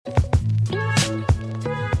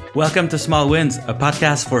Welcome to Small Wins, a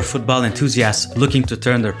podcast for football enthusiasts looking to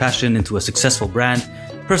turn their passion into a successful brand,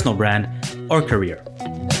 personal brand, or career.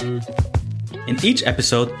 In each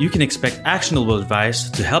episode, you can expect actionable advice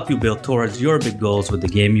to help you build towards your big goals with the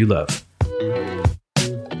game you love.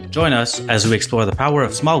 Join us as we explore the power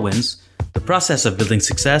of small wins, the process of building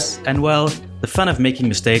success, and, well, the fun of making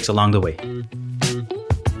mistakes along the way.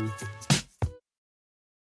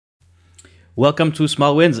 Welcome to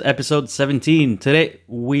Small Wins, episode 17. Today,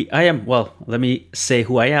 let me say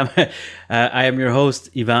who I am. I am your host,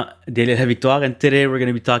 Yvan Delia-Victoire, and today we're going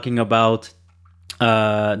to be talking about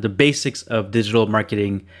the basics of digital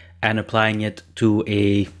marketing and applying it to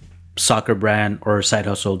a soccer brand or side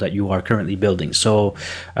hustle that you are currently building. So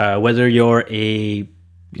whether you're a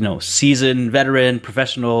seasoned veteran,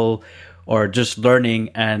 professional, or just learning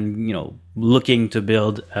and looking to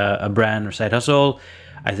build a brand or side hustle,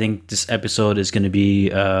 I think this episode is going to be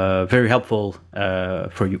very helpful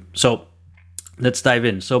for you. So let's dive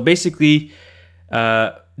in. So basically,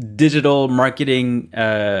 digital marketing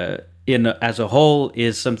as a whole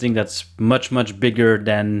is something that's much, much bigger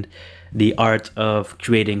than the art of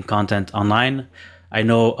creating content online. I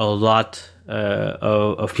know a lot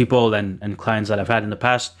of people and clients that I've had in the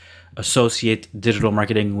past associate digital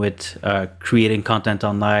marketing with creating content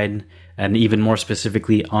online, and even more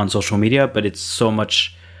specifically on social media, but it's so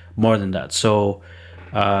much more than that. So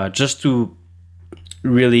just to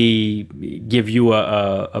really give you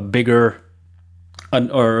a bigger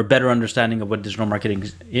or a better understanding of what digital marketing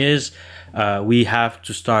is, we have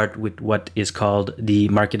to start with what is called the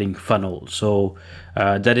marketing funnel. So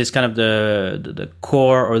that is kind of the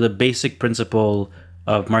core or the basic principle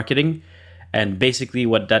of marketing. And basically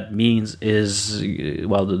what that means is,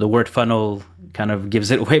 the word funnel kind of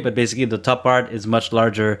gives it away, but basically the top part is much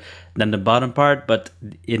larger than the bottom part. But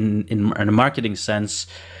in a marketing sense,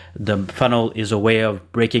 the funnel is a way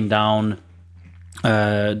of breaking down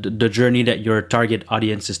the journey that your target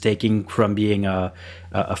audience is taking from being a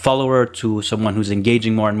follower to someone who's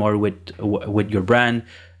engaging more and more with your brand,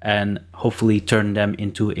 and hopefully turn them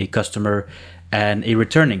into a customer and a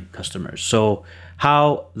returning customer. So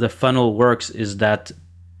how the funnel works is that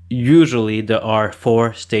usually there are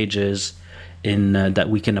 4 stages in that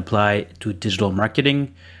we can apply to digital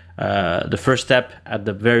marketing. The first step at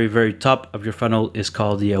the very, very top of your funnel is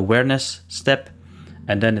called the awareness step,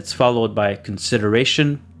 and then it's followed by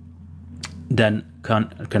consideration, then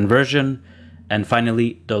conversion, and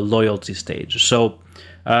finally the loyalty stage. So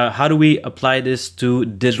how do we apply this to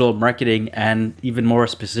digital marketing, and even more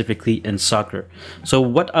specifically in soccer? So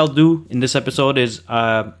what I'll do in this episode is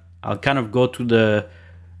I'll kind of go to the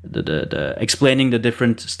explaining the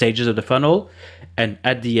different stages of the funnel, and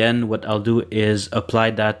at the end what I'll do is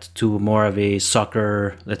apply that to more of a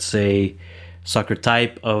soccer, let's say soccer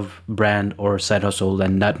type of brand or side hustle,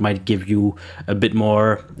 and that might give you a bit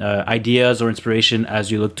more ideas or inspiration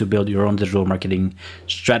as you look to build your own digital marketing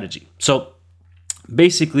strategy. So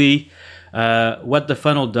basically, what the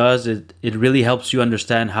funnel does is it really helps you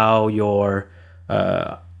understand how your,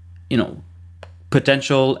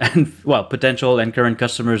 potential and current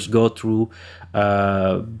customers go through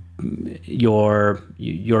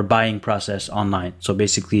your buying process online. So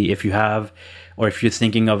basically, if you're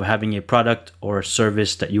thinking of having a product or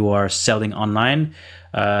service that you are selling online,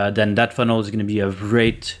 then that funnel is going to be a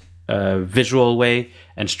great visual way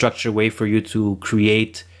and structured way for you to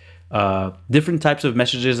create different types of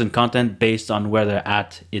messages and content based on where they're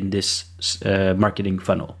at in this marketing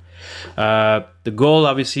funnel. The goal,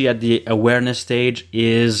 obviously, at the awareness stage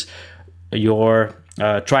is you're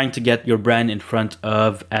trying to get your brand in front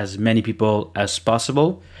of as many people as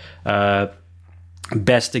possible.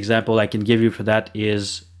 Best example I can give you for that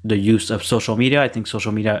is the use of social media. I think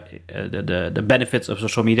social media, the benefits of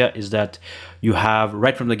social media is that you have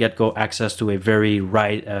right from the get-go access to a very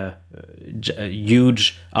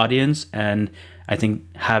huge audience, and I think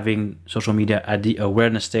having social media at the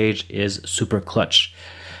awareness stage is super clutch.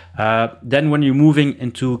 Then when you're moving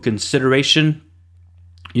into consideration,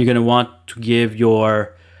 you're going to want to give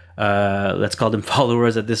your, let's call them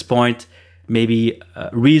followers at this point, maybe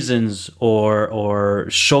reasons or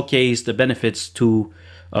showcase the benefits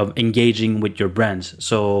of engaging with your brands.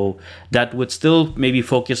 So that would still maybe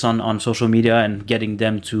focus on social media and getting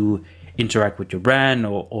them to interact with your brand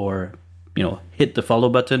or hit the follow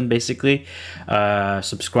button, basically.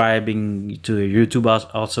 Subscribing to YouTube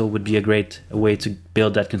also would be a great way to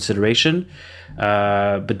build that consideration.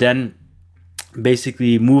 But then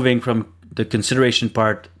basically moving from the consideration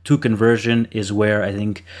part to conversion is where I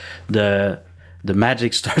think the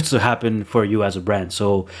magic starts to happen for you as a brand.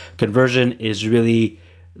 So conversion is really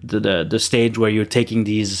the stage where you're taking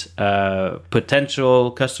these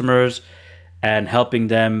potential customers and helping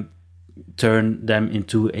them turn them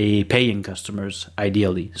into a paying customers,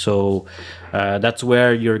 ideally. So that's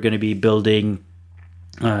where you're going to be building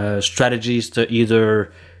strategies to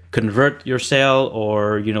either convert your sale,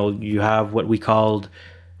 or you have what we called,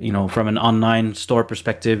 from an online store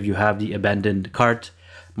perspective, you have the abandoned cart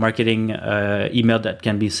marketing email that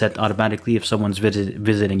can be set automatically if someone's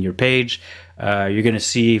visiting your page. You're going to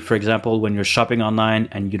see, for example, when you're shopping online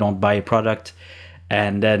and you don't buy a product,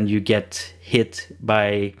 and then you get hit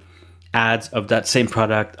by ads of that same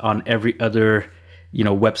product on every other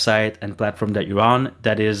website and platform that you're on,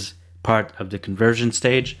 that is part of the conversion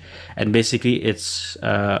stage. And basically it's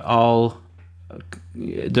all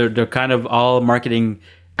they're kind of all marketing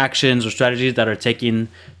actions or strategies that are taken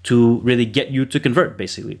to really get you to convert,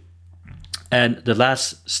 basically. And the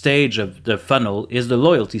last stage of the funnel is the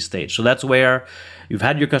loyalty stage. So that's where you've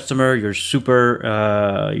had your customer, you're super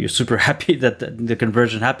happy that the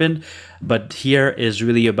conversion happened, but here is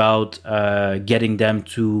really about getting them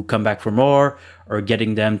to come back for more, or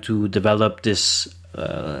getting them to develop this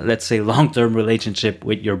let's say long-term relationship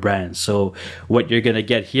with your brand. So what you're going to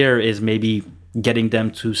get here is maybe getting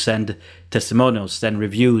them to send testimonials, send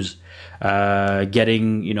reviews,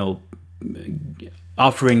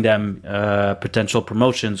 offering them potential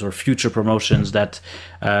promotions or future promotions that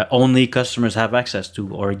only customers have access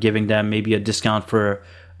to, or giving them maybe a discount for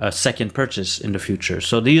a second purchase in the future.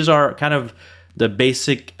 So these are kind of the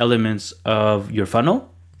basic elements of your funnel.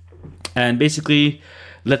 And basically,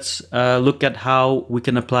 let's look at how we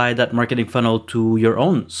can apply that marketing funnel to your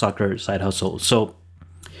own soccer side hustle. So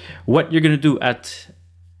what you're going to do at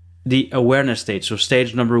the awareness stage, so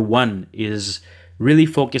stage number 1, is really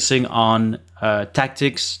focusing on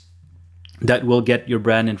tactics that will get your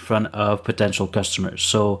brand in front of potential customers.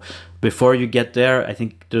 So before you get there, I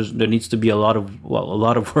think there needs to be a lot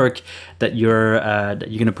of work that you're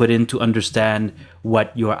going to put in to understand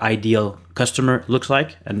what your ideal customer looks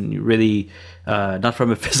like, and really not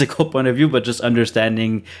from a physical point of view, but just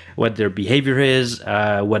understanding what their behavior is,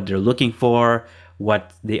 what they're looking for,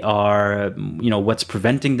 what they are, what's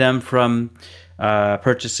preventing them from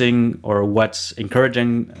purchasing, or what's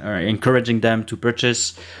encouraging them to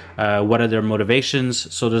purchase, what are their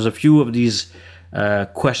motivations. So there's a few of these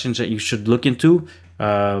questions that you should look into.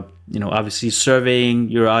 Obviously surveying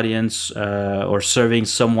your audience, or surveying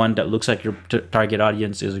someone that looks like your target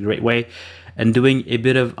audience, is a great way. And doing a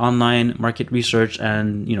bit of online market research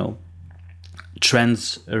and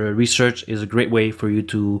trends research is a great way for you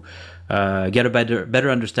to get a better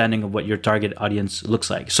understanding of what your target audience looks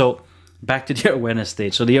like. So back to the awareness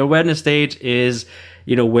stage. So the awareness stage is,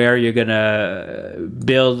 where you're gonna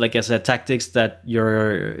build, like I said, tactics that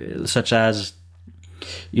you're, such as,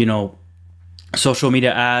 social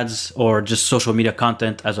media ads, or just social media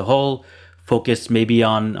content as a whole, focused maybe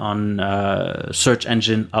on search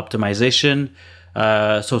engine optimization.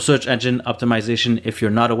 So search engine optimization, if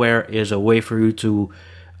you're not aware, is a way for you to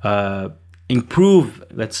improve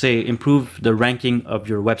the ranking of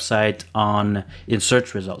your website in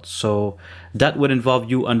search results. So that would involve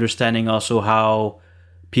you understanding also how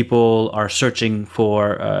people are searching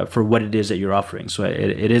for what it is that you're offering. So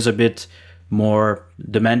it is a bit more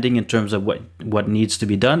demanding in terms of what needs to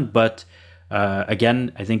be done. But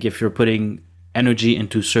again, I think if you're putting energy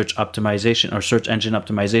into search optimization or search engine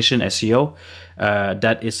optimization, SEO,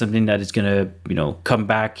 that is something that is going to come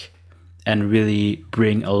back and really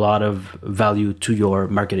bring a lot of value to your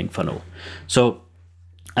marketing funnel. So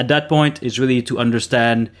at that point is really to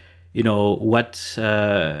understand what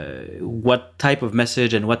type of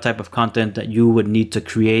message and what type of content that you would need to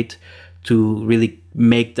create to really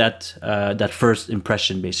make that first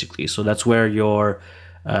impression, basically. So that's where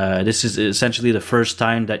this is essentially the first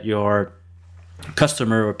time that your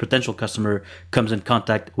customer or potential customer comes in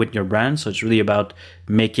contact with your brand. So it's really about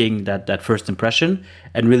making that first impression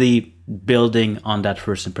and really building on that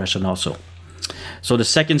first impression also. So the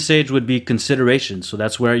second stage would be consideration. So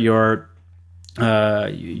that's where you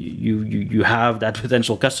have that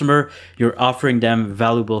potential customer, you're offering them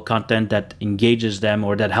valuable content that engages them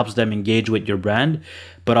or that helps them engage with your brand,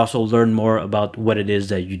 but also learn more about what it is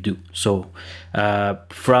that you do. So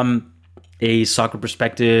from a soccer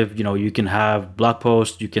perspective, you can have blog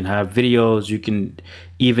posts, you can have videos, you can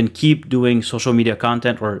even keep doing social media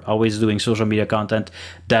content, or always doing social media content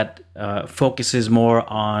that focuses more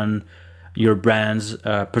on your brand's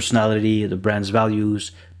personality, the brand's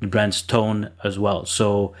values, the brand's tone as well.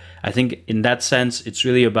 So I think in that sense, it's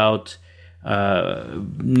really about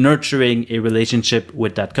nurturing a relationship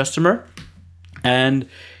with that customer. And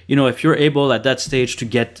if you're able at that stage to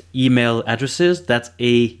get email addresses, that's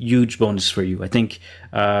a huge bonus for you. I think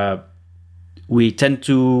we tend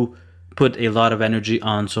to put a lot of energy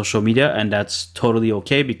on social media, and that's totally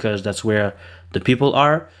okay because that's where the people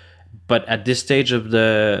are. But at this stage of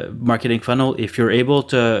the marketing funnel, if you're able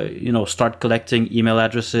to, start collecting email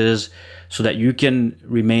addresses so that you can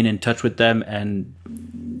remain in touch with them and,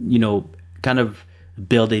 kind of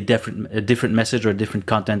build a different message or different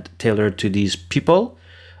content tailored to these people,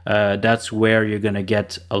 that's where you're going to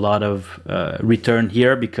get a lot of return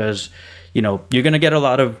here, because, you're going to get a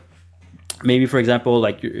lot of, maybe, for example,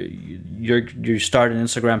 like you start an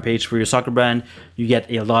Instagram page for your soccer brand, you get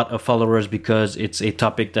a lot of followers because it's a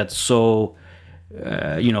topic that's so,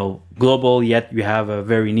 global, yet you have a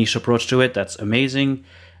very niche approach to it. That's amazing.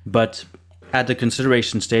 But at the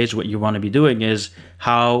consideration stage, what you want to be doing is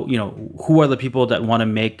how, who are the people that want to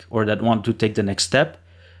make or that want to take the next step?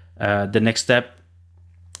 The next step,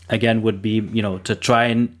 again, would be, to try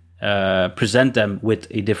and present them with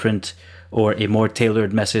a different or a more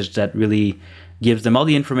tailored message that really gives them all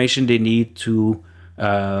the information they need to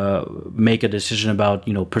make a decision about,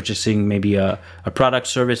 purchasing maybe a product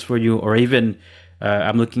service for you, or even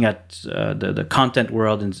I'm looking at the content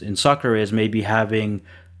world in soccer is maybe having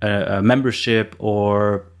a membership,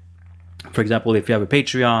 or, for example, if you have a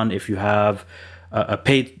Patreon, if you have a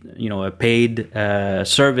paid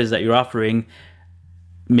service that you're offering,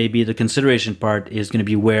 maybe the consideration part is going to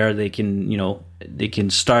be where they can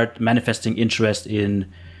start manifesting interest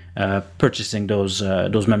in purchasing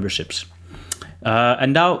those memberships.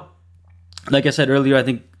 And now, like I said earlier, I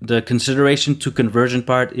think the consideration to conversion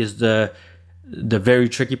part is the very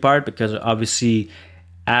tricky part, because obviously,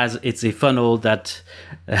 as it's a funnel that,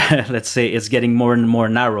 let's say, it's getting more and more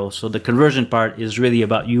narrow. So the conversion part is really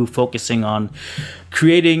about you focusing on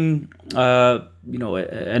creating,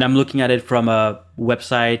 and I'm looking at it from a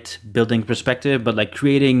website building perspective, but like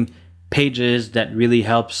creating pages that really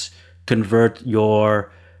helps convert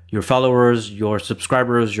your followers, your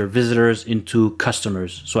subscribers, your visitors into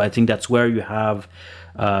customers. So I think that's where you have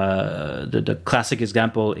the classic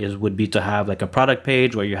example would be to have like a product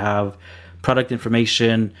page where you have product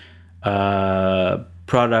information,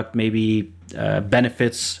 product maybe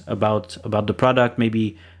benefits about the product,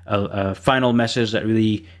 maybe a final message that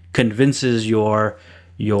really convinces your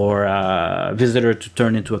visitor to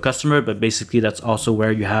turn into a customer. But basically, that's also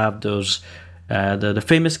where you have those the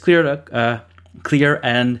famous clear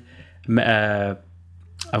and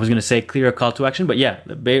I was going to say clear call to action, but yeah,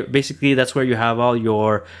 basically that's where you have all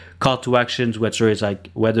your call to actions, whether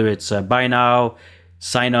it's buy now,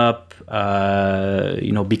 sign up,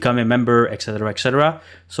 become a member, etc., etc.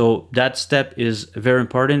 So that step is very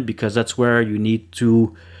important, because that's where you need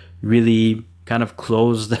to really kind of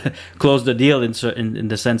close the deal in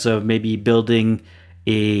the sense of maybe building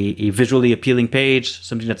a visually appealing page,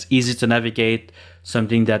 something that's easy to navigate,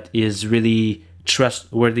 something that is really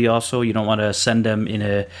trustworthy. Also, you don't want to send them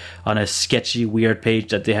on a sketchy, weird page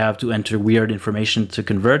that they have to enter weird information to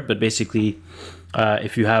convert. But basically,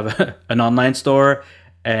 if you have an online store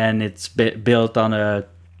and it's built on a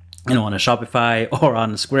Shopify or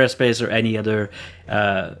on Squarespace or any other,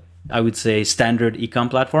 I would say, standard e-com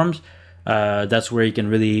platforms, that's where you can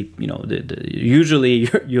really, usually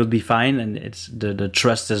you'll be fine, and it's the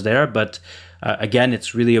trust is there. But again,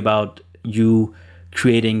 it's really about you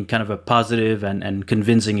creating kind of a positive and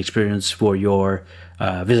convincing experience for your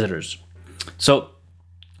visitors. So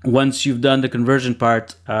once you've done the conversion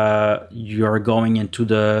part, you're going into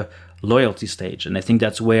the loyalty stage, and I think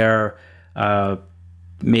that's where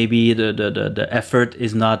maybe the effort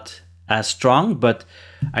is not as strong. But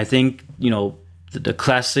I think the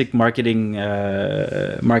classic marketing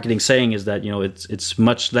saying is that it's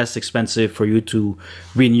much less expensive for you to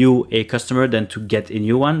renew a customer than to get a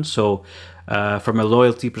new one. So from a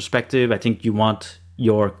loyalty perspective, I think you want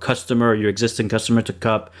your existing customer to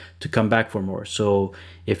come back for more. So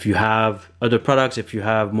if you have other products, if you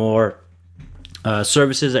have more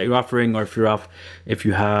services that you're offering, or if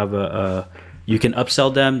you have you can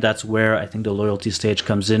upsell them, that's where I think the loyalty stage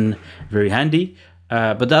comes in very handy.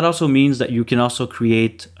 But that also means that you can also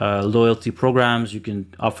create loyalty programs. You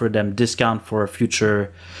can offer them discount for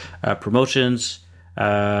future promotions,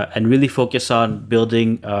 and really focus on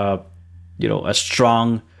building a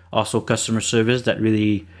strong also customer service that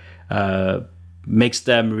really makes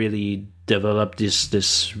them really develop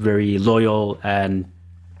this very loyal and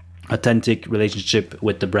authentic relationship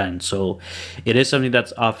with the brand. So it is something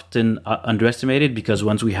that's often underestimated, because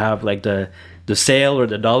once we have like the sale or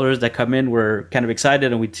the dollars that come in, we're kind of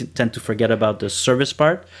excited, and we tend to forget about the service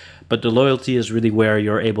part. But the loyalty is really where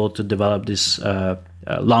you're able to develop this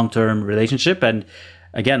long-term relationship. And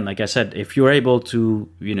again, like I said, if you're able to,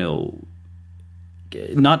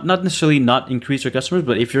 not necessarily not increase your customers,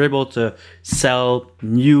 but if you're able to sell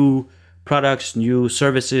new products, new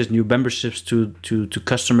services, new memberships to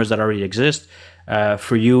customers that already exist,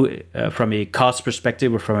 for you, from a cost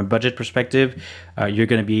perspective or from a budget perspective, you're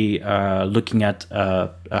going to be looking at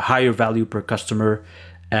a higher value per customer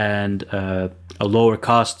and a lower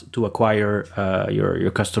cost to acquire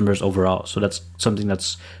your customers overall. So that's something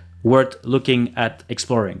that's worth looking at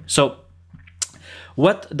exploring. So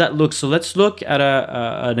what that looks, so let's look at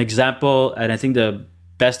an example, and I think the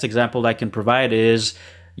best example I can provide is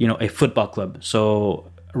a football club.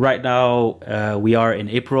 So right now we are in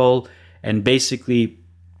April, and basically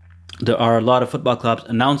there are a lot of football clubs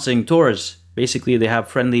announcing tours. Basically they have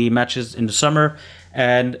friendly matches in the summer,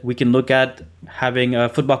 and we can look at having a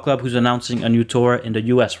football club who's announcing a new tour in the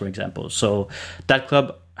US, for example. So that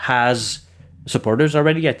club has supporters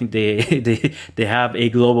already. I think they have a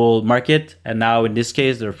global market, and now in this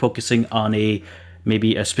case they're focusing on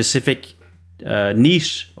maybe a specific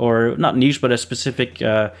niche, or not niche, but a specific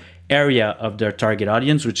area of their target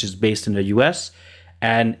audience, which is based in the US.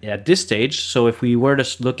 And at this stage, so if we were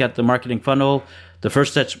to look at the marketing funnel, the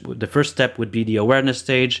first step would be the awareness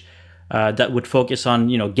stage. That would focus on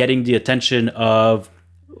getting the attention of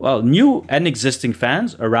new and existing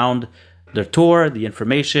fans around their tour, the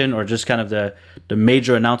information, or just kind of the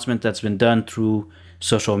major announcement that's been done through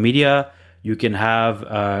social media. You can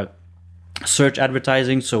have search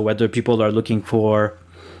advertising. So whether people are looking for,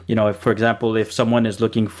 if, for example, if someone is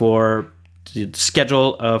looking for the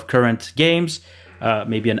schedule of current games,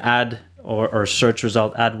 maybe an ad or search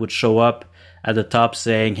result ad would show up at the top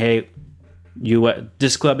saying, hey,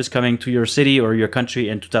 this club is coming to your city or your country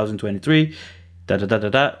in 2023,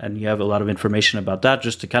 and you have a lot of information about that,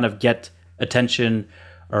 just to kind of get attention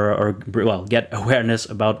or get awareness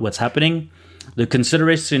about what's happening. The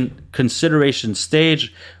consideration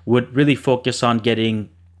stage would really focus on getting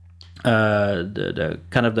the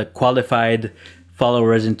kind of the qualified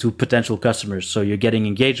followers into potential customers. So you're getting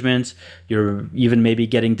engagements, you're even maybe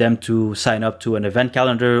getting them to sign up to an event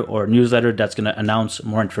calendar or newsletter that's going to announce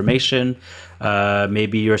more information.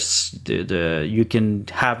 Maybe you can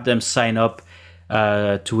have them sign up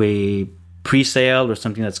to a pre-sale or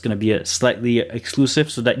something that's going to be a slightly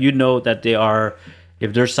exclusive, so that that they are,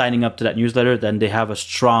 if they're signing up to that newsletter, then they have a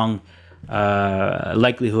strong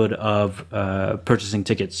likelihood of purchasing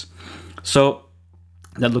tickets. So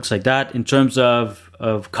that looks like that. In terms of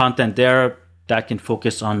content there, that can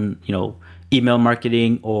focus on, email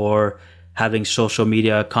marketing or having social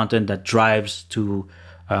media content that drives to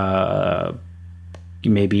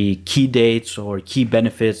maybe key dates or key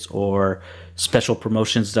benefits or special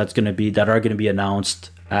promotions that are going to be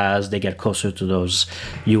announced as they get closer to those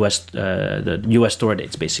the US store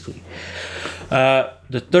dates, basically.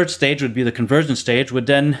 The third stage would be the conversion stage, would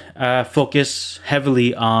then focus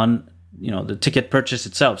heavily on the ticket purchase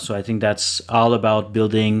itself. So I think that's all about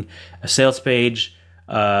building a sales page,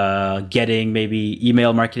 getting maybe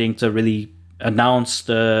email marketing to really announce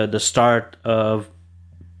the start of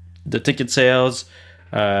the ticket sales,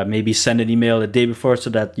 maybe send an email a day before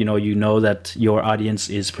so that that your audience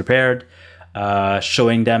is prepared,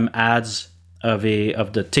 showing them ads of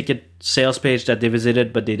the ticket sales page that they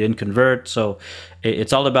visited but they didn't convert. So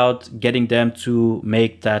it's all about getting them to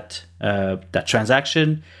make that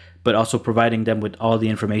transaction, but also providing them with all the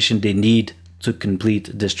information they need to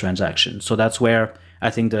complete this transaction. So that's where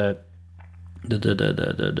I think the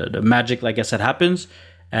magic, like I said, happens,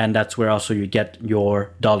 and that's where also you get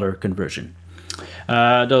your dollar conversion.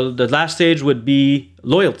 The last stage would be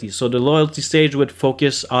loyalty. So the loyalty stage would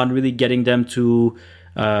focus on really getting them to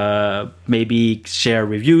maybe share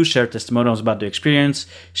reviews, share testimonials about the experience,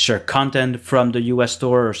 share content from the US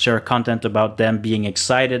store, or share content about them being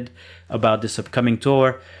excited about this upcoming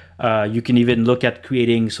tour. You can even look at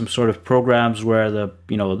creating some sort of programs where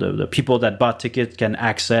the people that bought tickets can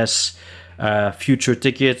access future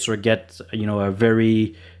tickets, or get a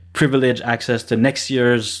very privileged access to next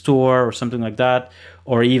year's tour or something like that,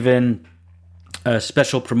 or even a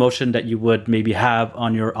special promotion that you would maybe have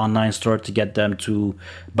on your online store to get them to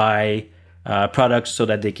buy products so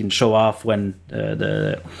that they can show off when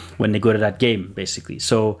they go to that game, basically.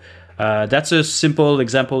 So that's a simple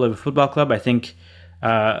example of a football club. I think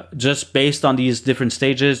just based on these different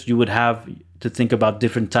stages, you would have to think about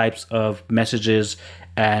different types of messages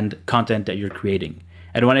and content that you're creating.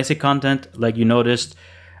 And when I say content, like you noticed,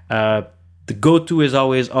 the go-to is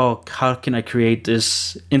always, how can I create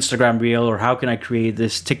this Instagram reel, or how can I create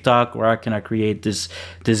this TikTok, or how can I create this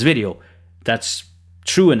video? That's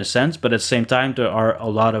true in a sense, but at the same time, there are a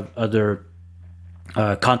lot of other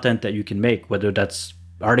content that you can make, whether that's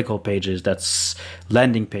article pages, that's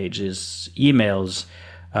landing pages, emails,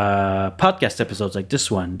 podcast episodes like this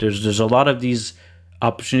one. There's a lot of these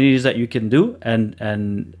opportunities that you can do,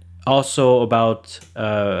 and also about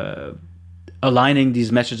aligning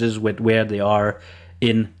these messages with where they are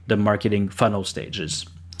in the marketing funnel stages.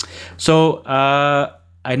 So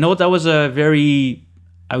I know that was a very,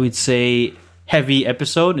 I would say, heavy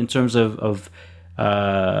episode in terms of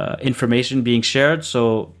information being shared.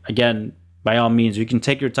 So again, by all means, you can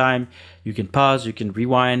take your time, you can pause, you can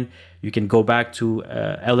rewind, you can go back to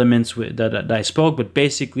elements that I spoke, but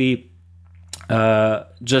basically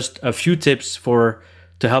just a few tips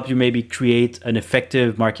to help you maybe create an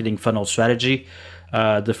effective marketing funnel strategy.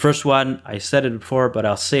 The first one, I said it before, but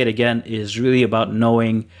I'll say it again, is really about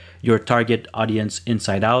knowing your target audience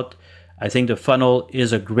inside out. I think the funnel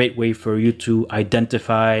is a great way for you to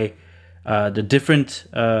identify the different,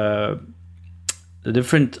 I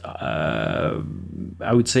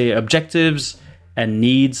would say, objectives and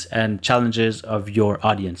needs and challenges of your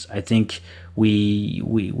audience. I think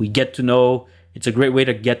we get to know. It's a great way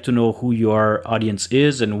to get to know who your audience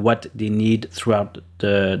is and what they need throughout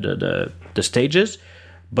the stages.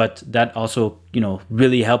 But that also,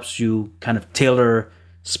 really helps you kind of tailor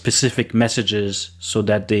specific messages so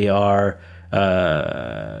that they are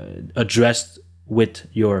addressed with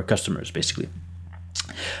your customers, basically.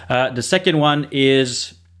 The second one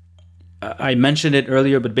is, I mentioned it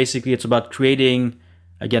earlier, but basically it's about creating,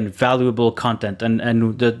 again, valuable content.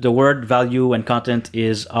 And the word value and content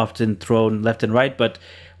is often thrown left and right. But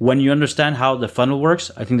when you understand how the funnel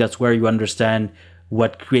works, I think that's where you understand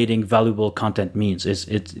what creating valuable content means.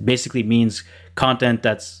 It basically means content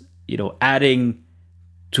that's, adding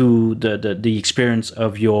to the experience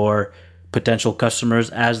of your potential customers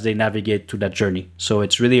as they navigate through that journey. So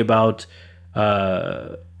it's really about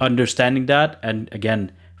understanding that, and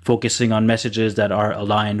again, focusing on messages that are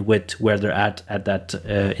aligned with where they're at that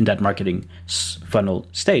in that marketing funnel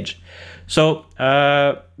stage. So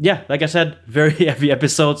like I said, very heavy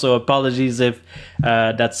episode. So apologies if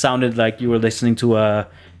that sounded like you were listening to a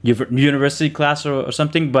university class or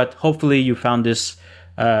something. But hopefully you found this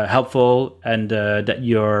helpful, and that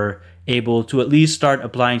you're able to at least start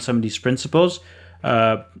applying some of these principles.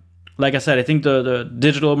 Like I said, I think the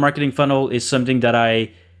digital marketing funnel is something that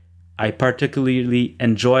I particularly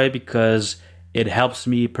enjoy because it helps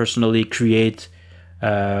me personally create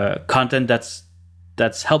content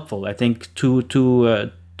that's helpful. I think too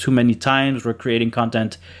many times we're creating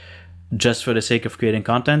content just for the sake of creating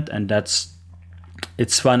content, and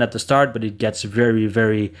it's fun at the start, but it gets very,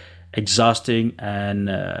 very exhausting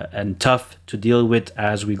and tough to deal with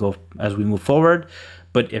as we move forward.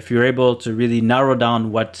 But if you're able to really narrow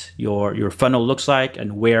down what your funnel looks like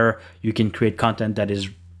and where you can create content that is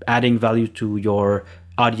adding value to your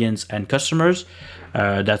audience and customers,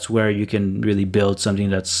 that's where you can really build something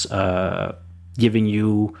that's giving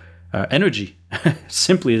you energy.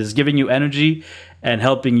 Simply, it's giving you energy and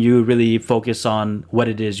helping you really focus on what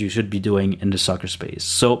it is you should be doing in the soccer space.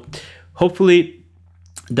 So hopefully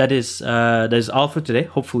that is all for today.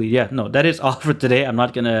 That is all for today. I'm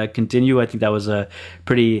not gonna continue. I think that was a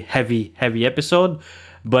pretty heavy episode,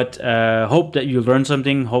 but hope that you learned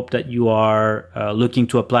something. Hope that you are looking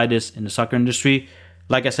to apply this in the soccer industry.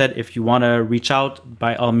 Like I said, if you want to reach out,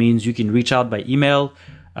 by all means, you can reach out by email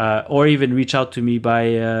or even reach out to me by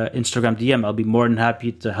Instagram DM. I'll be more than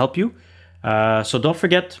happy to help you. So don't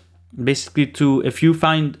forget, basically, if you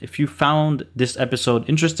found this episode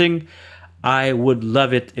interesting, I would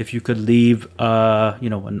love it if you could leave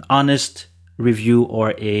an honest review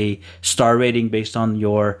or a star rating based on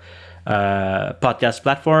your podcast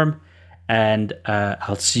platform. And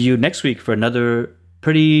I'll see you next week for another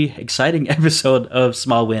pretty exciting episode of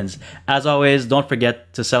Small Wins. As always, don't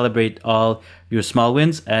forget to celebrate all your small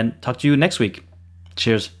wins, and talk to you next week.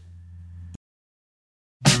 Cheers.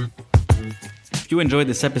 If you enjoyed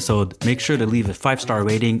this episode, make sure to leave a 5-star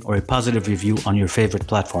rating or a positive review on your favorite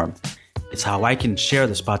platform. It's how I can share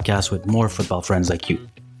this podcast with more football friends like you.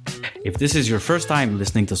 If this is your first time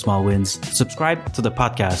listening to Small Wins, subscribe to the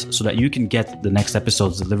podcast so that you can get the next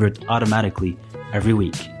episodes delivered automatically every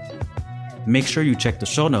week. Make sure you check the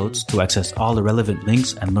show notes to access all the relevant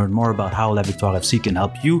links and learn more about how La Victoire FC can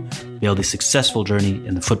help you build a successful journey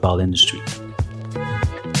in the football industry.